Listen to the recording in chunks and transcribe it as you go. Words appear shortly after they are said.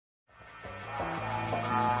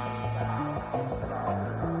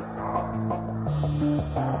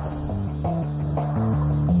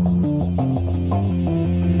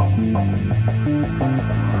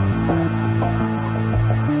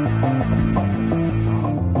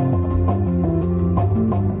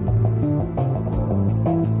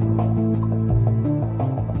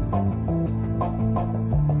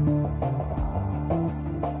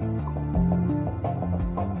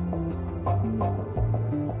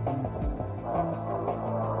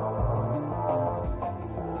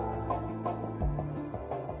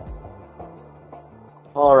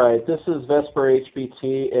Alright, this is Vesper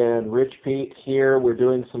HBT and Rich Pete here. We're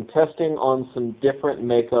doing some testing on some different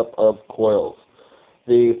makeup of coils.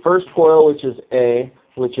 The first coil, which is A,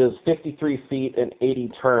 which is 53 feet and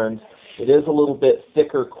 80 turns, it is a little bit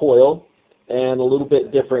thicker coil and a little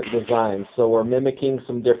bit different design, so we're mimicking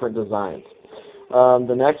some different designs.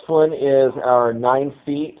 The next one is our 9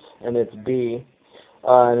 feet, and it's B,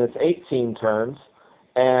 and it's 18 turns.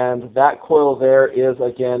 And that coil there is,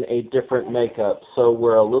 again, a different makeup. So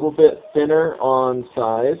we're a little bit thinner on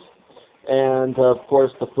size, and of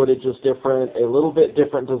course the footage is different, a little bit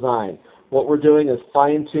different design. What we're doing is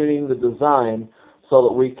fine-tuning the design so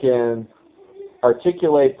that we can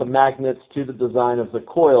articulate the magnets to the design of the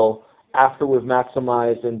coil after we've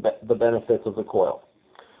maximized the benefits of the coil.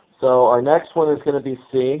 So our next one is going to be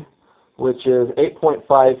C, which is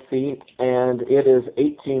 8.5 feet, and it is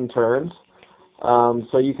 18 turns.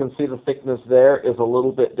 So you can see the thickness there is a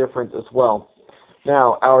little bit different as well.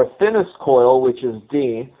 Now, our thinnest coil, which is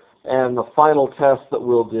D, and the final test that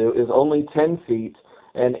we'll do is only 10 feet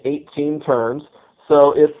and 18 turns.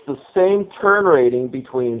 So it's the same turn rating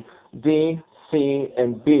between D, C,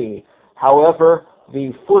 and B. However,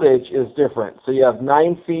 the footage is different. So you have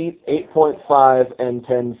 9 feet, 8.5, and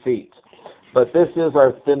 10 feet. But this is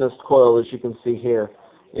our thinnest coil, as you can see here.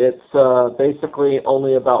 It's basically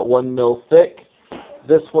only about 1 mil thick.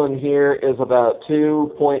 This one here is about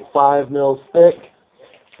 2.5 mils thick.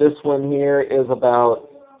 This one here is about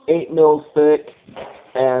 8 mils thick.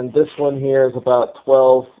 And this one here is about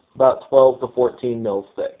 12 to 14 mils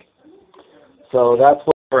thick. So that's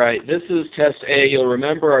what. Right, this is test A. You'll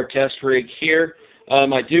remember our test rig here.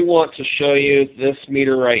 I do want to show you this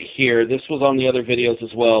meter right here. This was on the other videos as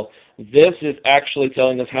well. This is actually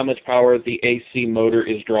telling us how much power the AC motor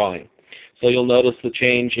is drawing. So you'll notice the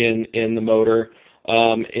change in the motor.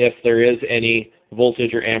 If there is any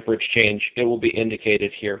voltage or amperage change, it will be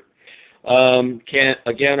indicated here.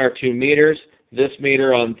 Again, our 2 meters. This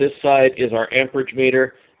meter on this side is our amperage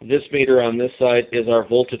meter. This meter on this side is our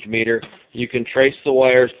voltage meter. You can trace the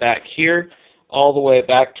wires back here, all the way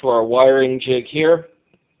back to our wiring jig here,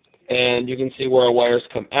 and you can see where our wires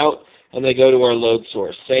come out, and they go to our load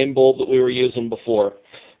source. Same bulb that we were using before.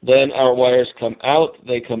 Then our wires come out,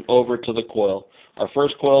 they come over to the coil. Our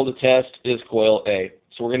first coil to test is coil A.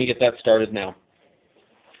 So we're going to get that started now.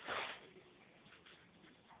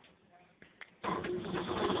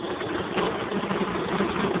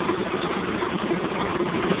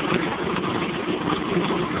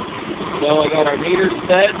 So I got our meters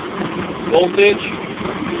set, voltage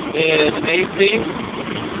in AC,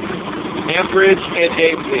 amperage in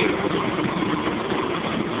AC.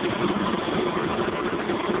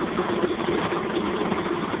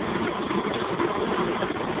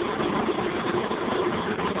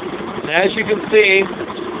 As you can see,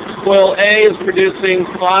 coil A is producing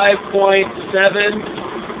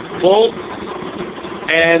 5.7 volts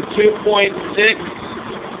and 2.6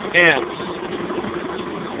 amps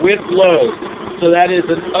with load. So that is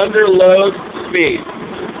an under load speed.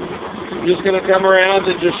 I'm just going to come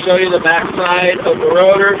around and just show you the back side of the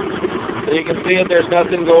rotor. So you can see that there's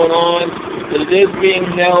nothing going on. That it is being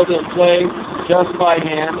held in place just by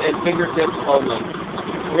hand and fingertips only.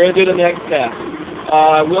 We're going to do the next test.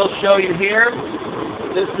 We'll show you here.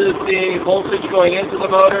 This is the voltage going into the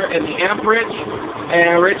motor and the amperage.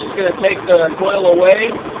 And Rich is going to take the coil away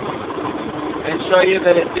and show you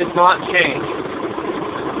that it did not change.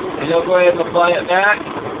 And he'll go ahead and apply it back.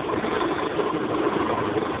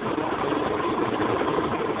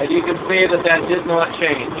 And you can see that that did not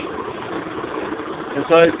change. And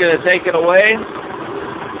so he's going to take it away.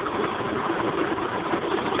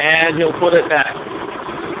 And he'll put it back.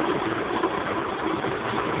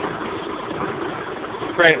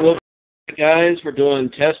 Right, well, guys, we're doing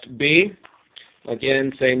test B.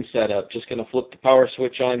 Again, same setup. Just going to flip the power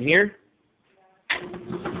switch on here.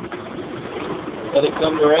 Let it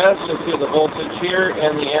come to rest. You'll see the voltage here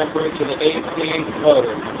and the amperage of the AC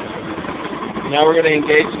motor. Now we're going to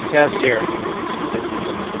engage the test here.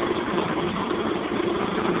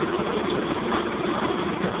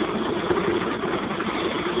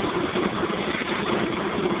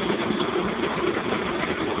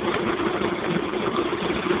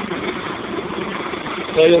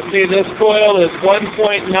 So you'll see this coil is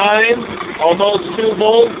 1.9, almost 2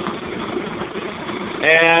 volts,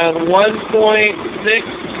 and 1.6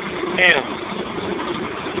 amps.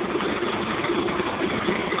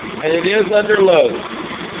 And it is under load.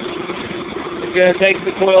 It's going to take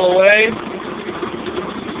the coil away.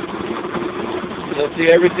 You'll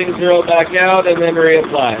see everything zero back out and then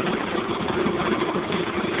reapply.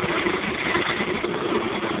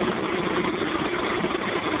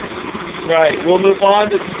 Right, we'll move on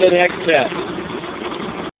to the next test.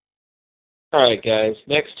 Alright guys,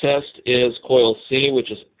 next test is coil C, which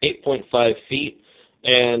is 8.5 feet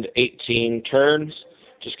and 18 turns.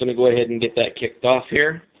 Just going to go ahead and get that kicked off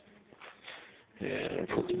here. And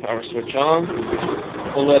put the power switch on.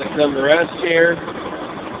 We'll let it come to rest here.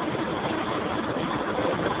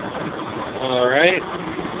 Alright,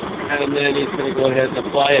 and then he's going to go ahead and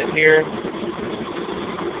apply it here.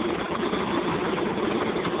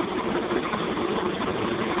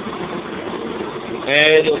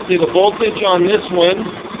 And you'll see the voltage on this one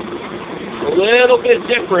a little bit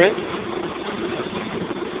different.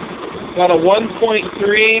 Got a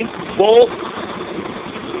 1.3 volt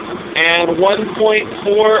and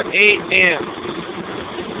 1.48 amps.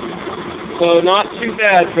 So not too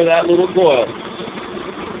bad for that little coil.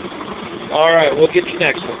 Alright, we'll get you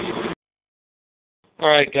next one.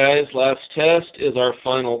 Alright guys, last test is our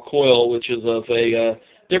final coil, which is of a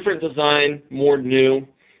different design, more new,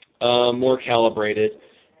 more calibrated.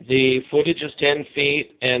 The footage is 10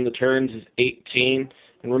 feet and the turns is 18.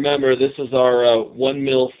 And remember, this is our 1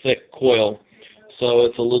 mil thick coil, so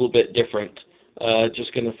it's a little bit different.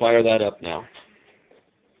 Just going to fire that up now.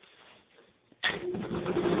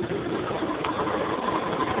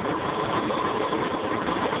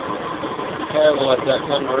 Okay, we'll let that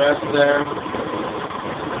come to rest there.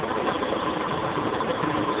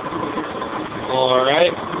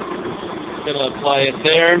 Alright, going to apply it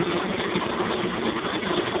there.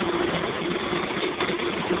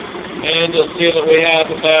 And you'll see that we have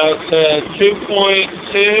about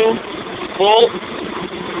 2.2 volts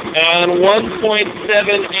and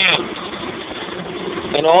 1.7 amps.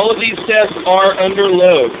 And all of these tests are under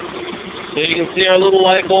load. So you can see our little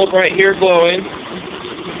light bulb right here glowing.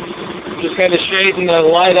 Just kind of shading the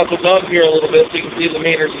light up above here a little bit so you can see the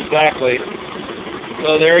meters exactly.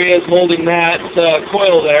 So there he is holding that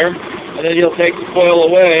coil there. And then you'll take the coil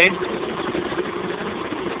away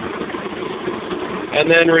and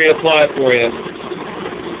then reapply it for you.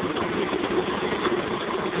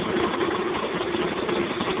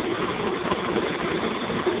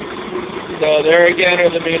 So there again are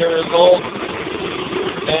the meter results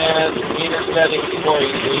and meter settings for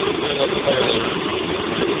you, so you can see them clearly.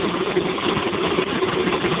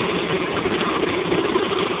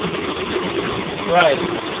 Right.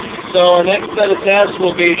 So our next set of tests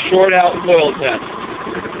will be short out coil tests.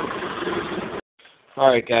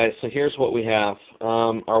 Alright guys, so here's what we have.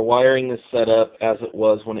 Our wiring is set up as it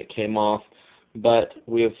was when it came off, but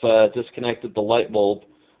we've disconnected the light bulb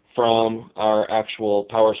from our actual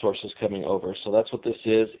power sources coming over. So that's what this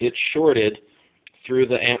is. It's shorted through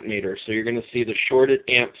the amp meter. So you're going to see the shorted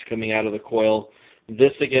amps coming out of the coil.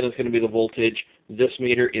 This again is going to be the voltage. This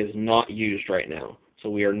meter is not used right now. So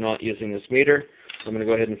we are not using this meter. I'm going to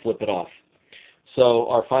go ahead and flip it off. So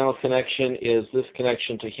our final connection is this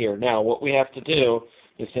connection to here. Now what we have to do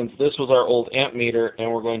is, since this was our old amp meter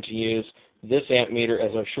and we're going to use this amp meter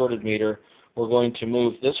as our shorted meter, we're going to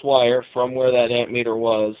move this wire from where that amp meter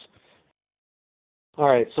was.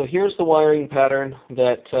 Alright, so here's the wiring pattern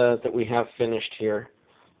that we have finished here.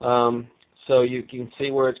 So you can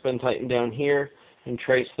see where it's been tightened down here and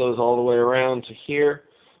trace those all the way around to here.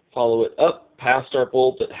 Follow it up past our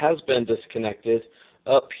bulb that has been disconnected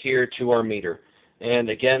up here to our meter. And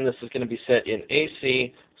again, this is going to be set in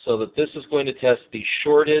AC so that this is going to test the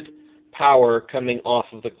shorted power coming off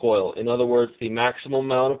of the coil. In other words, the maximum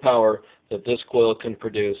amount of power that this coil can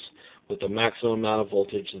produce with the maximum amount of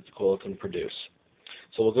voltage that the coil can produce.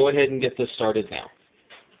 So we'll go ahead and get this started now.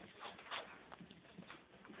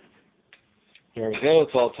 There we go,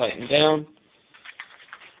 it's all tightened down.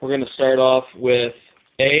 We're going to start off with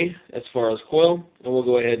A as far as coil, and we'll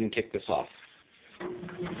go ahead and kick this off.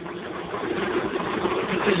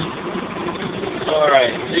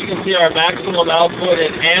 Alright, so you can see our maximum output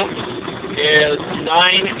in amps is 9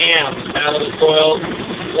 amps out of the coil,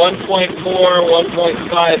 1.4,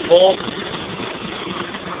 1.5 volts,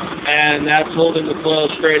 and that's holding the coil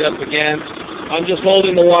straight up again. I'm just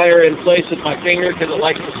holding the wire in place with my finger because it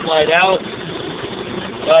likes to slide out,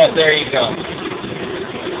 but there you go.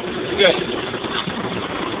 Good.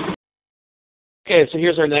 Okay, so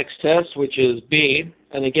here's our next test, which is B,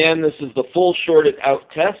 and again, this is the full shorted out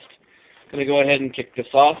test. going to go ahead and kick this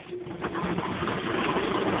off.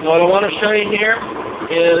 So what I want to show you here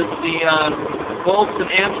is the volts and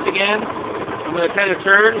amps again. I'm going to kind of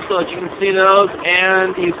turn so that you can see those,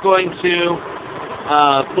 and he's going to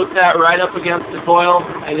put that right up against the coil,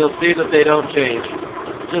 and you'll see that they don't change.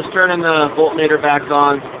 Just turning the voltmeter back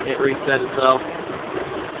on, it resets itself.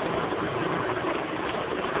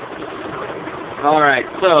 Alright,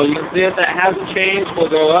 so you can see that hasn't changed. We'll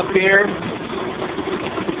go up here.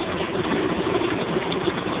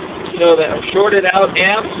 Show that shorted out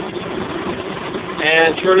amps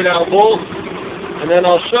and shorted out volts. And then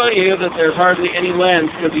I'll show you that there's hardly any lens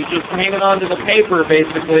because he's just hanging onto the paper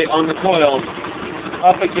basically on the coil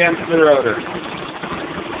up against the rotor.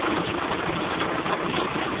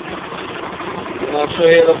 And I'll show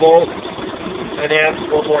you the volts and amps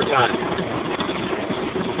one more time.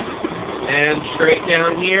 And straight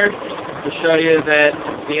down here to show you that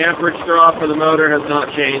the amperage draw for the motor has not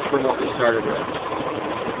changed from what we started with.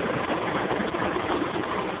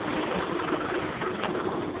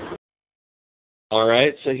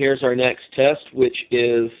 Alright, so here's our next test, which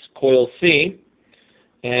is coil C.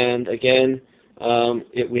 And again,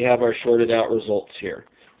 we have our shorted out results here.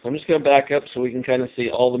 So I'm just going to back up so we can kind of see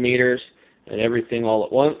all the meters and everything all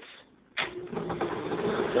at once.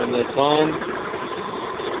 Turn this on.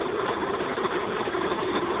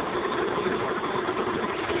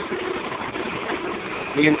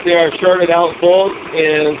 You can see our shorted out volt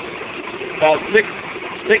is about 6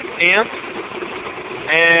 amps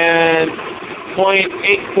and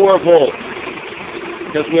 0.84 volts,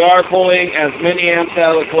 because we are pulling as many amps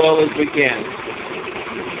out of the coil as we can.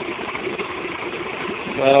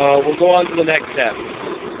 So we'll go on to the next step.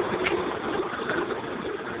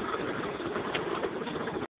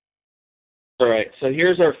 Alright, so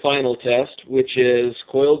here's our final test, which is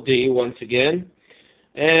coil D once again.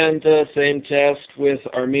 And same test with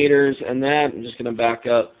our meters and that. I'm just going to back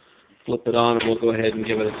up, flip it on, and we'll go ahead and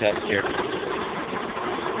give it a test here.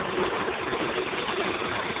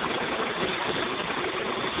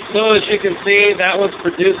 So as you can see, that was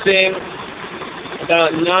producing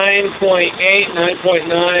about 9.8,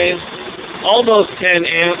 9.9, almost 10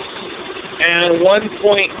 amps, and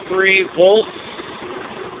 1.3 volts.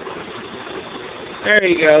 There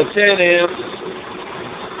you go, 10 amps.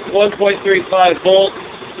 1.35 volts,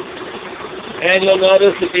 and you'll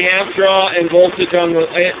notice that the amp draw and voltage on the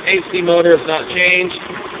AC motor has not changed.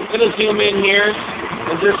 I'm going to zoom in here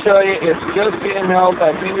and just show you it's just being held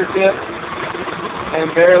by fingertips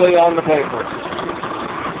and barely on the paper.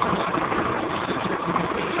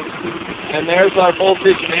 And there's our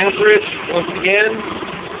voltage and amperage once again.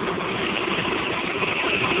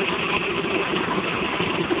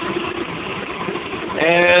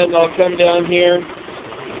 And I'll come down here.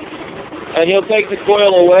 And he'll take the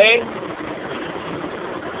coil away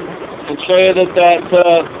and show you that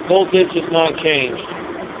voltage has not changed.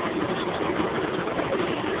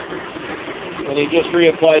 And he just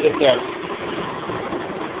reapplied it there.